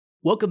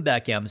Welcome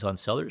back, Amazon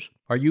sellers.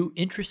 Are you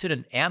interested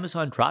in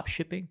Amazon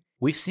dropshipping?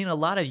 We've seen a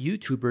lot of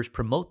YouTubers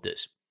promote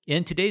this.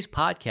 In today's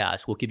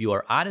podcast, we'll give you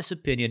our honest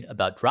opinion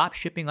about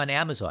dropshipping on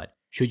Amazon.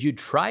 Should you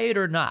try it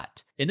or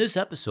not? In this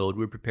episode,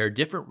 we prepare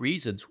different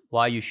reasons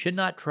why you should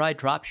not try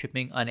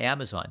dropshipping on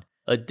Amazon.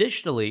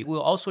 Additionally,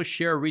 we'll also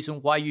share a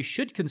reason why you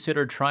should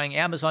consider trying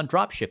Amazon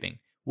dropshipping.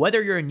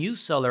 Whether you're a new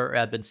seller or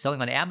have been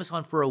selling on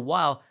Amazon for a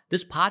while,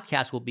 this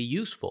podcast will be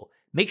useful.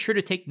 Make sure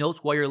to take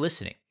notes while you're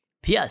listening.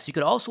 P.S. You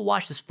could also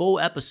watch this full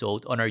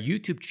episode on our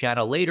YouTube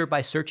channel later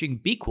by searching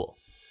Be Cool.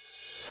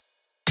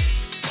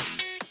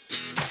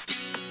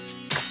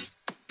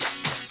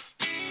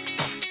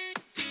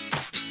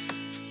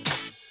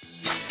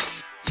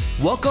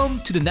 Welcome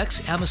to the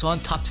next Amazon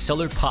Top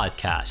Seller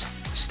podcast.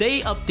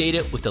 Stay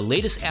updated with the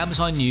latest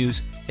Amazon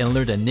news and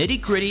learn the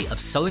nitty-gritty of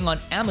selling on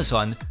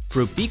Amazon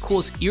through Be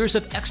Cool's years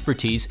of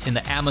expertise in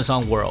the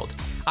Amazon world.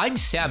 I'm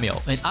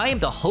Samuel, and I am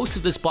the host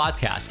of this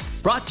podcast,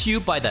 brought to you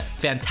by the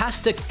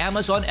fantastic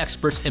Amazon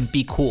experts in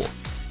Be Cool.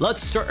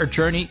 Let's start our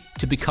journey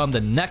to become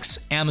the next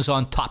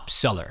Amazon top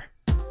seller.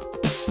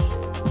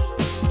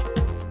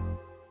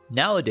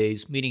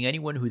 Nowadays, meeting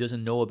anyone who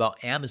doesn't know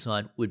about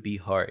Amazon would be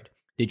hard.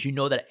 Did you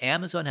know that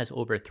Amazon has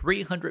over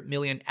 300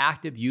 million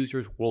active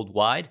users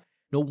worldwide?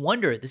 No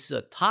wonder this is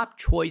a top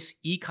choice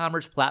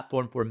e-commerce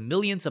platform for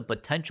millions of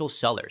potential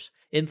sellers.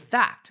 In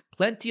fact,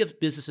 plenty of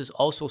businesses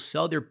also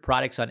sell their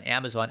products on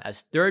Amazon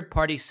as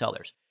third-party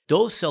sellers.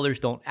 Those sellers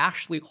don't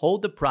actually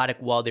hold the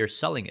product while they're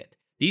selling it.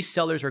 These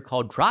sellers are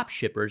called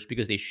dropshippers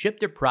because they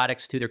ship their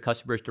products to their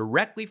customers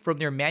directly from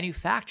their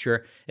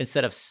manufacturer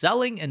instead of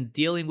selling and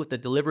dealing with the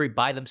delivery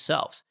by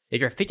themselves.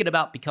 If you're thinking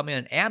about becoming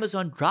an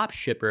Amazon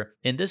dropshipper,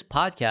 in this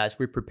podcast,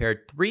 we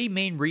prepared 3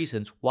 main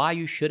reasons why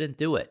you shouldn't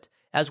do it,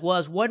 as well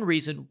as 1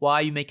 reason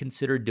why you may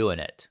consider doing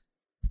it.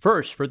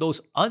 First, for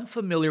those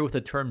unfamiliar with the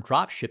term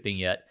dropshipping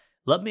yet,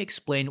 let me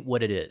explain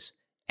what it is.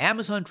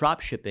 Amazon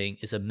dropshipping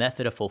is a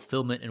method of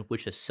fulfillment in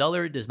which a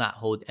seller does not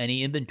hold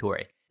any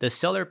inventory. The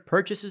seller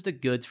purchases the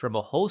goods from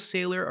a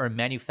wholesaler or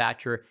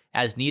manufacturer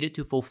as needed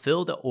to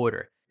fulfill the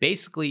order.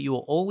 Basically, you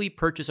will only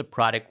purchase a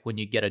product when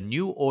you get a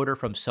new order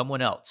from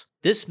someone else.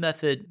 This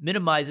method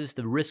minimizes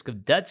the risk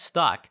of dead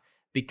stock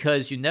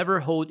because you never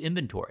hold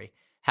inventory.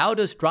 How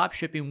does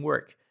dropshipping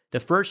work?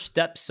 The first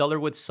step, seller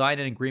would sign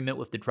an agreement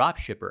with the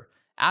dropshipper.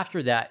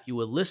 After that, you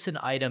will list an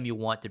item you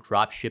want to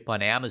dropship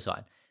on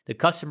Amazon. The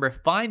customer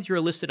finds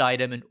your listed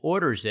item and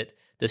orders it.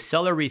 The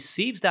seller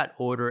receives that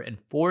order and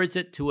forwards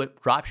it to a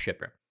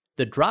dropshipper.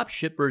 The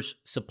dropshipper's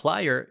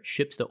supplier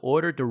ships the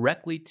order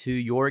directly to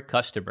your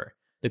customer.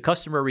 The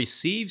customer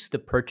receives the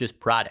purchased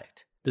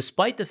product.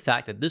 Despite the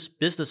fact that this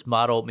business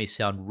model may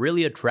sound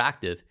really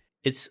attractive,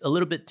 it's a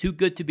little bit too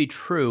good to be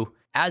true.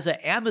 As an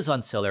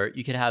Amazon seller,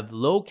 you can have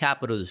low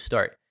capital to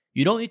start.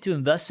 You don't need to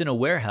invest in a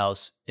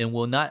warehouse and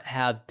will not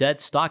have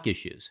dead stock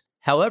issues.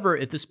 However,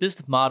 if this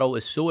business model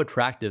is so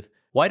attractive,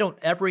 why don't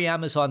every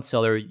Amazon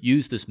seller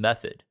use this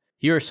method?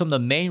 Here are some of the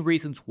main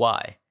reasons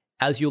why.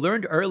 As you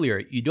learned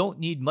earlier, you don't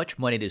need much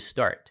money to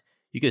start.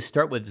 You can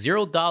start with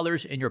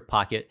 $0 in your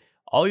pocket.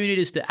 All you need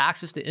is to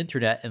access the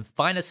internet and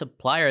find a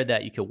supplier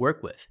that you can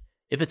work with.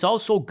 If it's all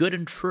so good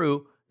and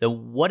true,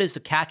 then what is the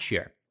catch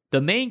here?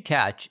 The main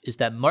catch is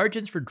that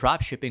margins for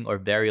dropshipping are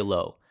very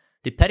low.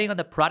 Depending on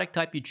the product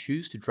type you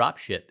choose to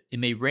dropship, it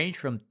may range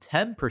from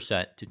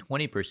 10% to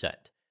 20%.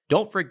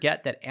 Don't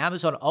forget that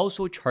Amazon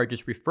also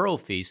charges referral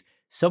fees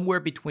somewhere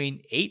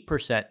between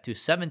 8% to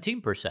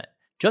 17%.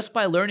 Just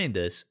by learning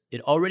this,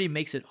 it already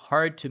makes it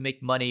hard to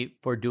make money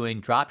for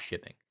doing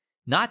dropshipping.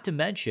 Not to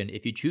mention,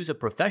 if you choose a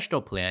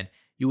professional plan,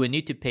 you would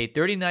need to pay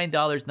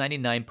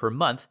 $39.99 per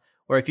month,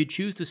 or if you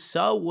choose to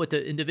sell with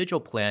the individual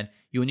plan,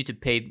 you will need to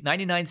pay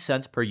 99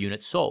 cents per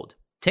unit sold.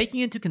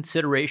 Taking into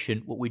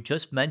consideration what we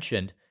just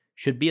mentioned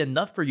should be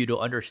enough for you to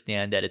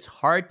understand that it's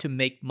hard to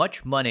make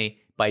much money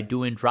by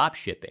doing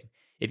dropshipping.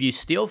 If you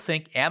still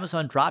think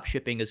Amazon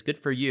dropshipping is good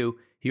for you,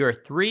 here are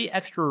 3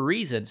 extra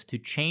reasons to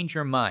change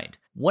your mind.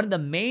 One of the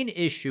main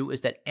issues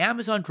is that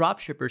Amazon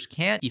dropshippers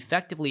can't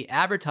effectively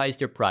advertise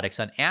their products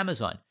on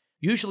Amazon.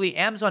 Usually,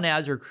 Amazon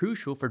ads are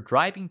crucial for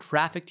driving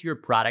traffic to your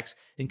products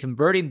and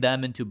converting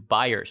them into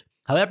buyers.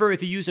 However,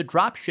 if you use a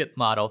dropship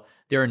model,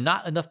 there are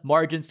not enough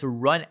margins to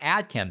run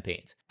ad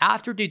campaigns.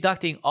 After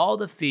deducting all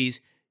the fees,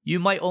 you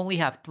might only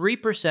have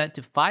 3%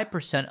 to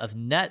 5% of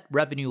net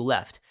revenue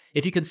left.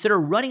 If you consider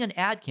running an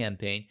ad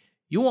campaign,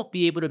 you won't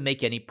be able to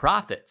make any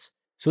profits.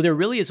 So there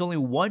really is only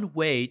one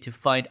way to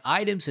find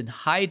items in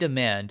high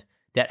demand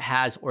that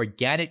has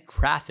organic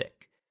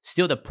traffic.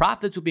 Still, the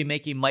profits you'll be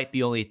making might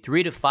be only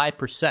 3 to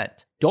 5%.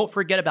 Don't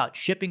forget about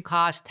shipping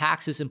costs,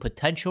 taxes, and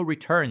potential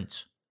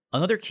returns.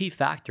 Another key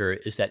factor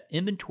is that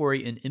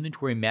inventory and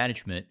inventory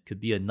management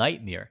could be a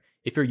nightmare.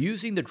 If you're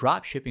using the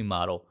dropshipping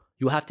model,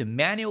 you'll have to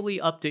manually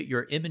update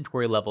your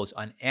inventory levels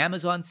on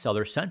Amazon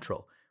Seller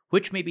Central,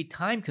 which may be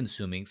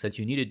time-consuming since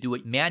you need to do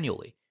it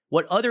manually.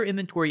 What other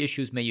inventory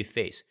issues may you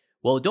face?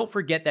 Well, don't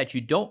forget that you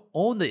don't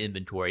own the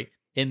inventory.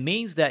 It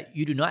means that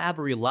you do not have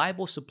a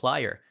reliable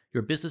supplier.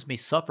 Your business may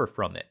suffer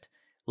from it.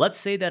 Let's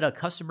say that a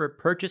customer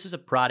purchases a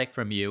product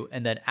from you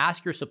and then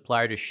asks your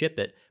supplier to ship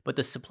it, but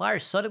the supplier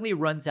suddenly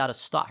runs out of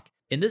stock.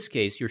 In this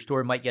case, your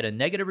store might get a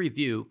negative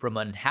review from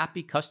an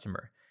unhappy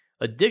customer.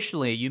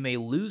 Additionally, you may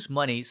lose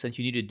money since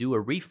you need to do a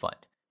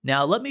refund.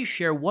 Now, let me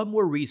share one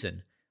more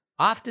reason.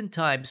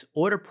 Oftentimes,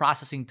 order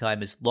processing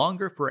time is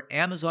longer for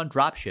Amazon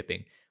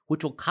dropshipping,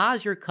 which will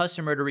cause your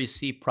customer to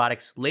receive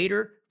products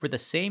later for the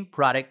same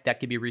product that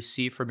can be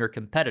received from your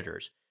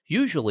competitors.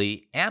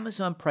 Usually,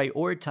 Amazon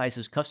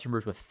prioritizes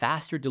customers with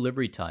faster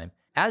delivery time.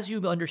 As you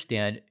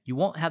understand, you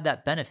won't have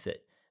that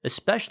benefit,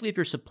 especially if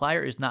your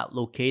supplier is not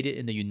located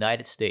in the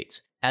United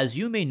States. As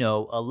you may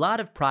know, a lot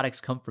of products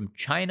come from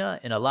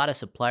China and a lot of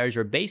suppliers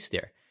are based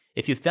there.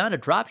 If you found a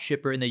drop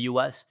shipper in the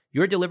US,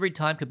 your delivery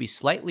time could be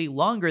slightly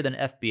longer than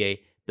FBA,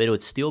 but it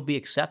would still be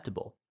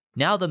acceptable.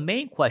 Now, the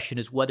main question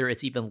is whether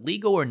it's even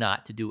legal or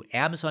not to do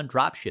Amazon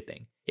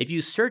dropshipping. If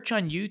you search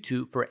on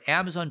YouTube for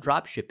Amazon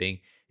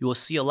dropshipping, you will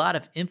see a lot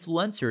of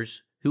influencers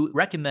who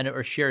recommend it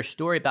or share a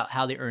story about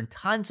how they earn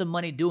tons of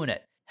money doing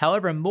it.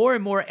 However, more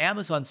and more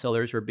Amazon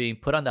sellers are being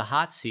put on the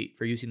hot seat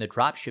for using the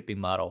dropshipping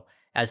model,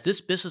 as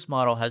this business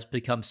model has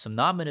become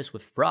synonymous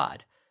with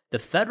fraud. The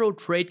Federal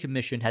Trade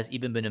Commission has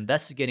even been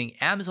investigating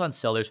Amazon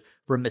sellers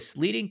for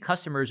misleading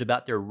customers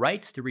about their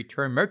rights to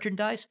return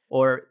merchandise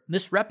or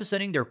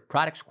misrepresenting their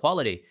product's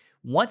quality.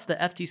 Once the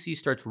FTC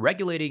starts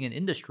regulating an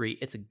industry,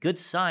 it's a good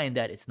sign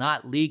that it's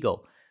not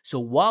legal. So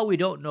while we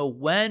don't know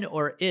when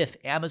or if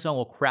Amazon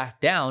will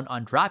crack down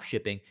on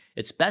dropshipping,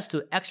 it's best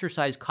to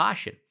exercise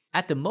caution.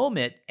 At the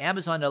moment,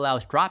 Amazon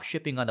allows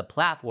dropshipping on the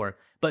platform,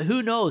 but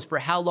who knows for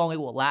how long it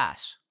will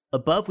last.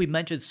 Above, we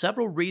mentioned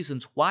several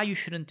reasons why you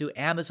shouldn't do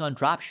Amazon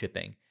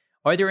dropshipping.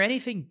 Are there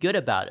anything good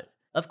about it?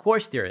 Of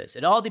course there is.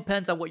 It all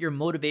depends on what your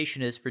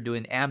motivation is for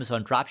doing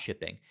Amazon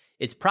dropshipping.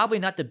 It's probably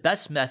not the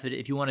best method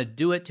if you want to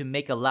do it to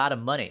make a lot of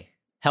money.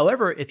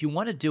 However, if you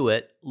want to do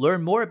it,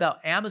 learn more about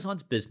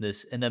Amazon's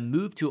business and then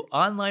move to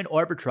online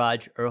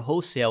arbitrage or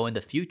wholesale in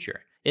the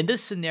future. In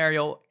this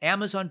scenario,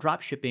 Amazon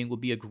dropshipping will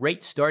be a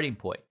great starting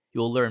point.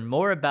 You'll learn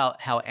more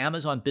about how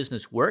Amazon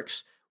business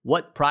works,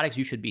 what products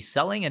you should be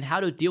selling, and how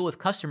to deal with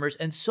customers,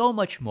 and so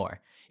much more.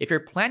 If you're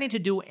planning to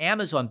do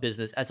Amazon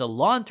business as a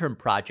long-term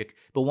project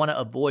but want to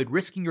avoid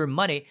risking your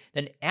money,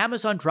 then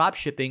Amazon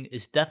dropshipping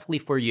is definitely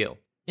for you.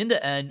 In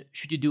the end,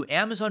 should you do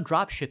Amazon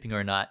dropshipping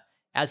or not?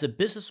 As a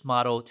business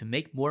model to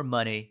make more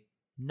money,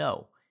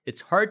 no.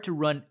 It's hard to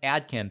run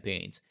ad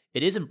campaigns.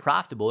 It isn't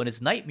profitable, and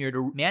it's a nightmare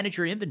to manage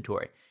your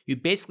inventory. You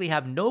basically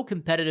have no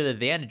competitive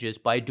advantages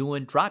by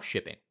doing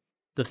dropshipping.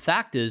 The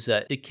fact is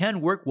that it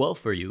can work well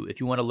for you if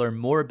you want to learn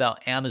more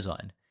about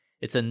Amazon.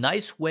 It's a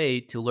nice way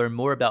to learn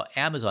more about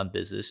Amazon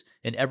business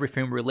and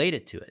everything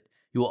related to it.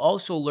 You will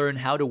also learn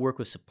how to work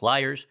with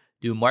suppliers,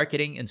 do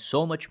marketing, and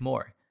so much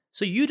more.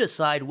 So you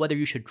decide whether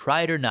you should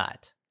try it or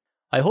not.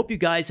 I hope you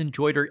guys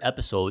enjoyed our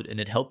episode and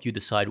it helped you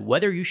decide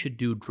whether you should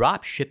do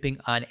drop shipping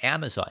on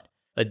Amazon.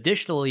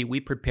 Additionally, we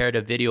prepared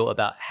a video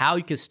about how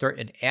you can start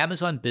an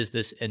Amazon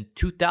business in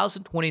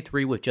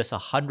 2023 with just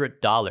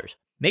 $100.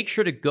 Make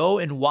sure to go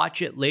and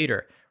watch it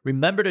later.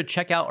 Remember to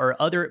check out our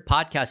other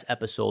podcast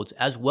episodes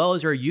as well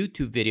as our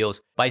YouTube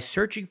videos by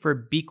searching for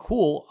Be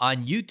Cool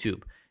on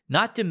YouTube.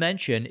 Not to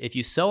mention, if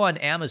you sell on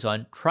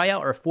Amazon, try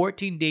out our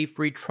 14-day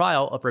free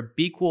trial of our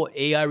Be Cool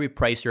AI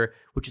Repricer,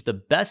 which is the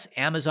best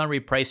Amazon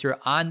repricer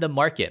on the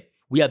market.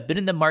 We have been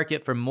in the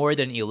market for more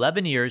than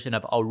 11 years and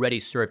have already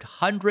served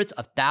hundreds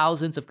of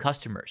thousands of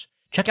customers.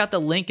 Check out the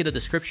link in the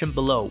description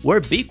below.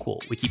 We're Be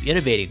Cool. We keep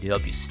innovating to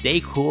help you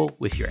stay cool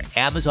with your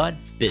Amazon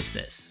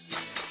business.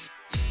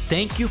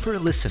 Thank you for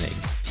listening.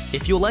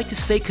 If you'd like to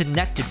stay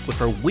connected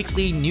with our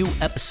weekly new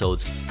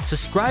episodes,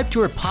 subscribe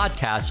to our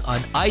podcast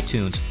on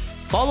iTunes,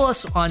 follow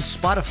us on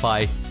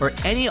Spotify, or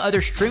any other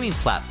streaming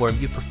platform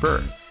you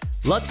prefer.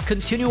 Let's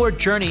continue our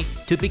journey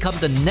to become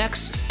the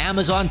next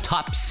Amazon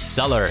top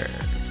seller.